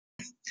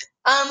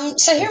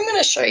So here I'm going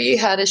to show you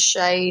how to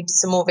shade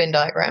some more Venn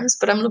diagrams,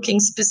 but I'm looking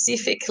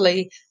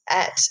specifically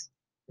at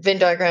Venn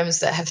diagrams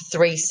that have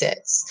 3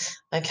 sets,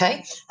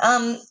 okay?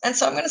 And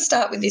so I'm going to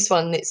start with this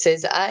one that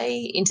says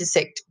A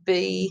intersect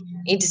B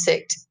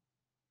intersect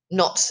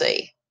not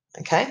C,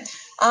 okay?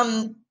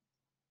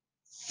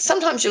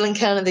 Sometimes you'll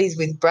encounter these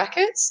with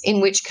brackets,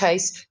 in which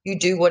case you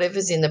do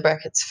whatever's in the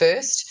brackets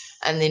first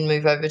and then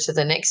move over to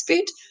the next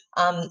bit.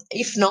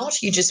 If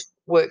not, you just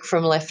work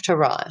from left to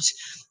right.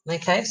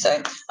 Okay,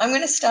 so I'm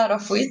going to start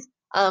off with,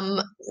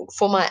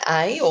 for my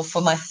A, or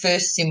for my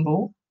first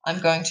symbol, I'm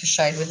going to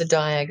shade with a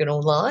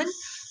diagonal line.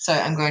 So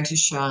I'm going to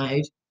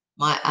shade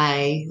my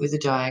A with a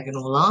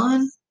diagonal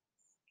line.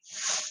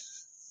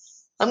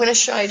 I'm going to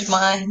shade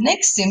my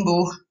next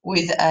symbol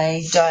with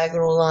a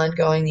diagonal line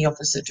going the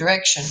opposite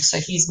direction. So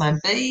here's my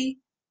B.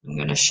 I'm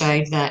going to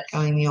shade that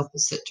going the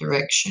opposite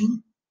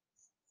direction.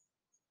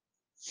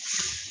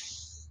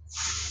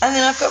 And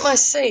then I've got my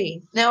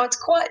C. Now, it's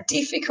quite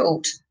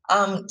difficult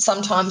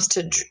sometimes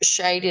to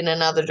shade in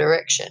another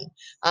direction.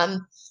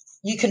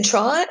 You can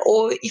try,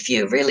 or if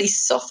you're really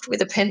soft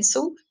with a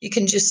pencil, you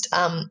can just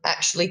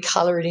actually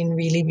colour it in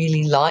really,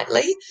 really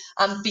lightly.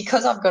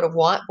 Because I've got a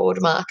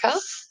whiteboard marker,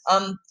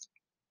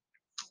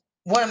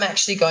 what I'm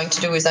actually going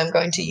to do is I'm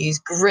going to use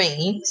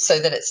green so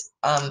that it's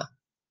a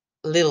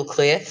little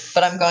clear,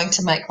 but I'm going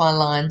to make my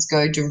lines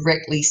go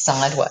directly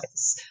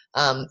sideways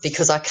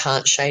because I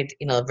can't shade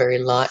in a very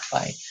light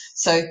way.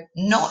 So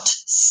not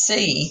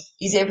C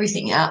is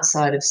everything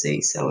outside of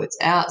C. So it's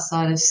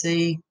outside of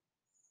C.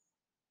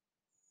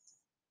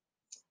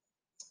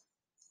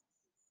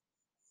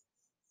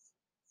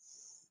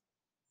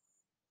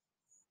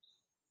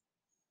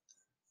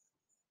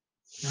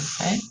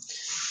 Okay.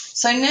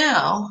 So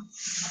now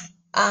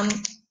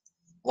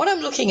what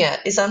I'm looking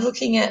at is I'm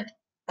looking at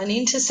an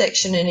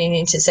intersection and an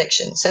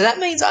intersection. So that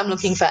means I'm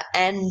looking for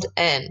and.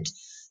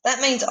 That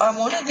means I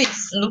want to be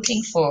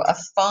looking for a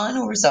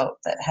final result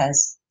that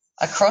has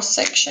a cross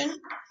section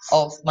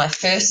of my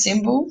first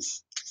symbol,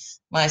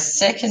 my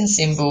second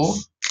symbol,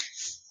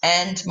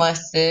 and my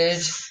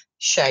third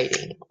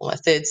shading, or my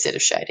third set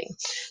of shading.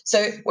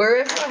 So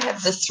wherever I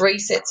have the 3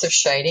 sets of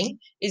shading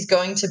is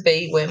going to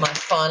be where my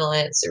final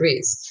answer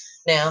is.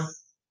 Now,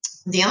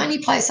 the only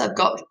place I've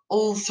got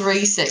all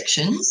 3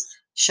 sections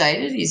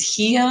shaded is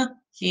here,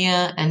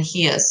 here, and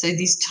here. So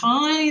this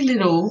tiny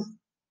little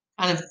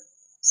kind of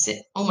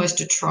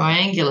almost a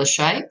triangular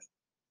shape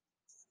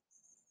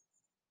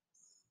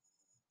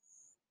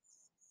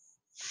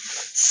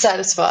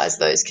satisfies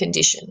those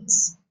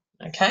conditions,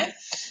 okay?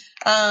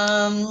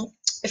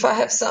 If I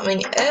have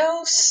something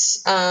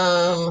else,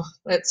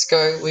 let's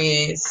go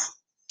with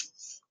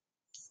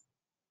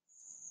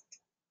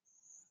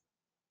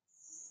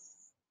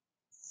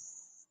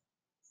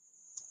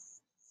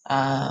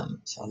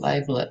so I'll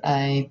label it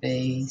A,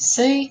 B,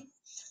 C.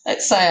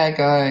 Let's say I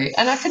go,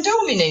 and I can do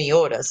them in any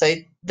order, so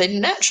they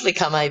naturally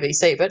come A, B,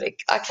 C, but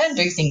I can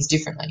do things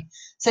differently.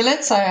 So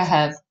let's say I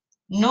have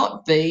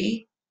not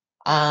B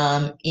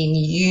in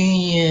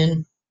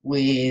union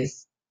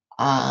with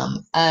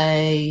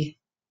A,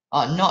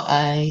 not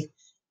A,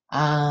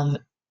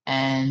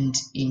 and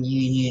in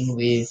union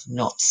with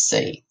not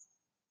C.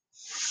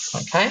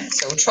 Okay,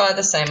 so we'll try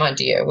the same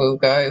idea. We'll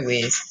go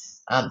with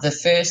the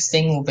first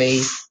thing will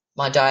be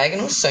my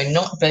diagonal, so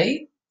not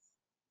B.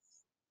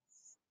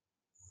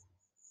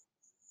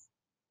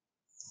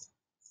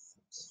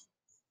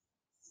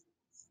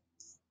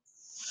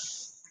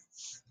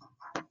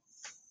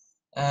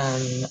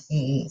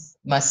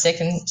 My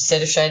second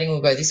set of shading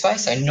will go this way,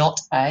 so not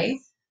A.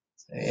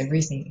 So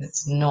everything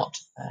that's not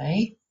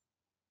A.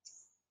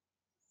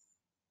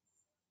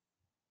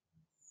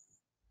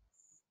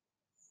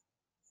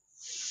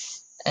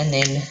 And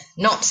then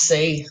not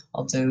C,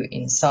 I'll do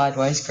in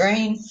sideways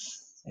green.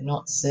 So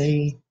not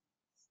C.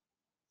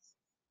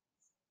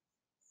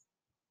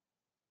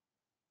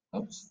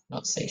 Oops,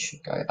 not C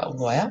should go all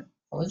the way up.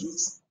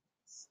 Apologies.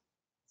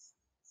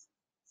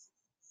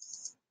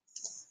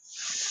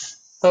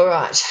 All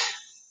right.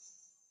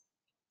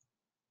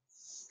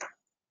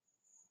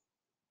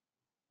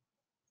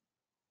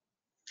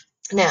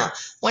 Now,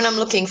 when I'm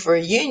looking for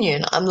a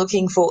union, I'm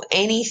looking for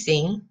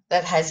anything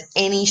that has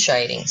any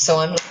shading. So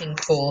I'm looking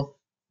for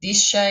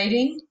this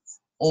shading,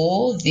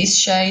 or this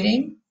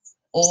shading,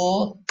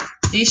 or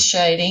this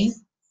shading,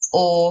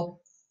 or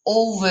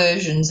all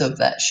versions of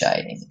that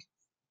shading.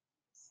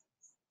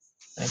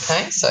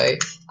 Okay, so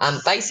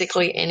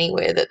basically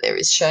anywhere that there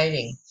is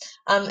shading.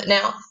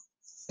 Now,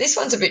 this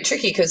one's a bit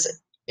tricky because,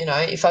 you know,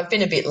 if I've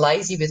been a bit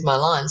lazy with my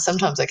lines,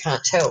 sometimes I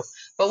can't tell.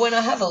 But when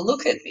I have a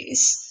look at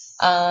this,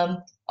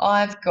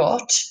 I've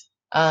got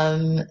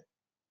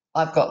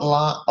I've got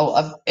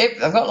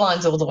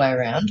lines all the way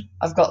around.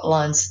 I've got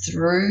lines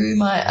through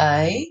my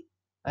A,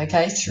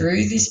 okay,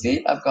 through this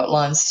bit. I've got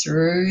lines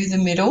through the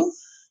middle,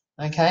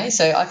 okay.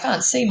 So I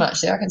can't see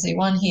much there. I can see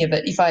one here,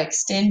 but if I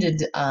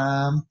extended,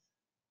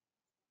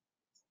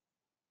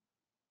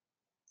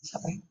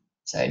 sorry,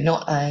 so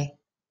not A,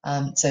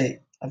 so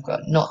I've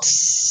got not,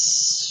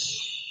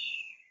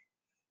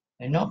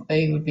 So not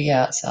B would be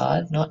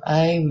outside, not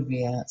A would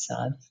be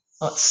outside,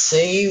 not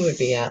C would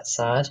be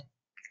outside.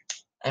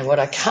 And what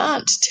I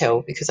can't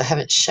tell, because I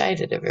haven't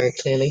shaded it very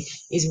clearly,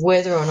 is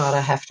whether or not I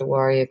have to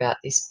worry about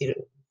this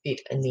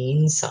bit in the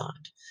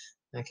inside.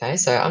 Okay,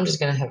 so I'm just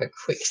going to have a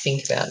quick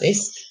think about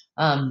this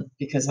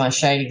because my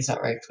shading is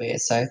not very clear.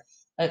 So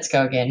let's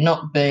go again.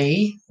 Not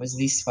B was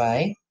this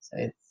way, so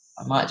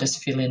I might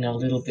just fill in a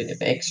little bit of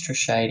extra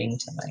shading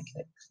to make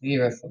it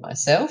clearer for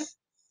myself.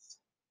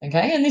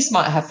 Okay, and this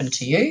might happen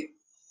to you.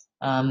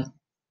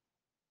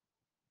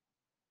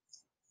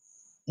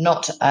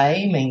 Not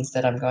A means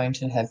that I'm going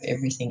to have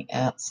everything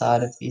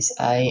outside of this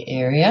A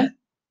area.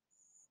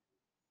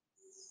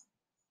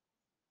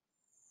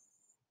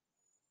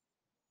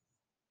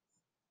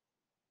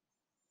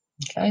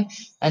 Okay,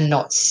 and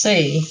not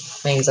C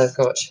means I've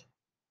got,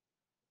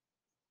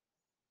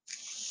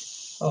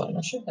 oh, and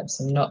I should have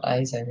some not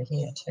A's over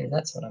here too.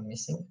 That's what I'm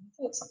missing.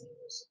 I thought something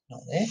was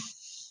not there.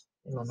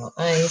 My not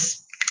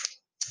A's.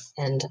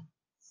 And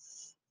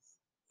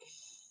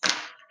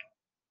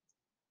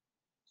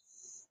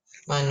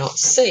my not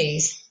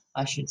C's,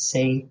 I should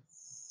see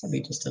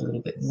maybe just a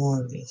little bit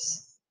more of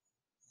this.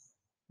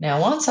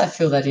 Now, once I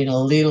fill that in a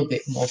little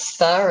bit more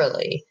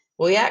thoroughly,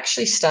 we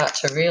actually start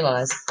to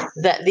realise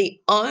that the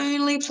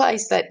only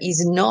place that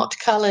is not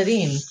coloured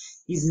in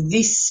is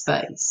this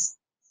space.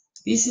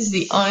 This is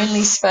the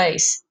only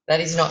space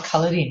that is not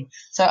coloured in.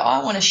 So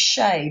I want to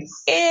shade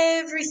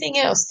everything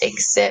else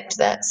except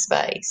that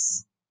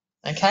space.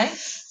 Okay?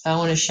 I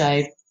want to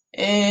shade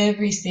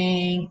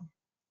everything.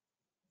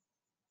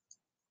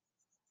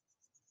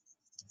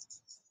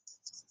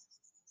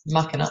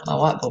 Mucking up my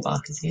whiteboard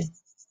markers here.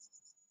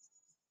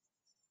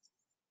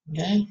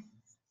 Okay?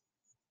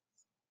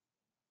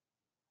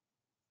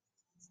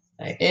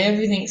 So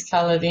everything's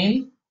coloured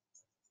in.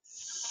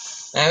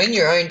 Now, in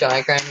your own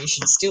diagram, you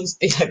should still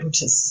be able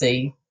to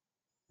see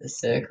the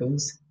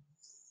circles.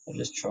 I'll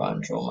just try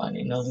and draw mine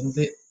in a little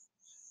bit.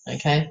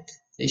 Okay?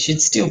 So you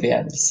should still be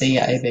able to see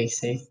A, B,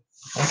 C.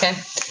 Okay?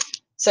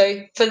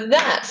 So for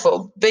that,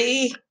 for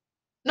B,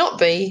 not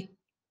B,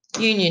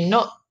 union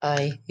not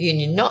A,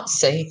 union not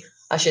C,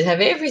 I should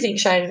have everything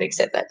shaded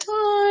except that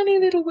tiny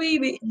little wee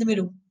bit in the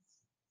middle.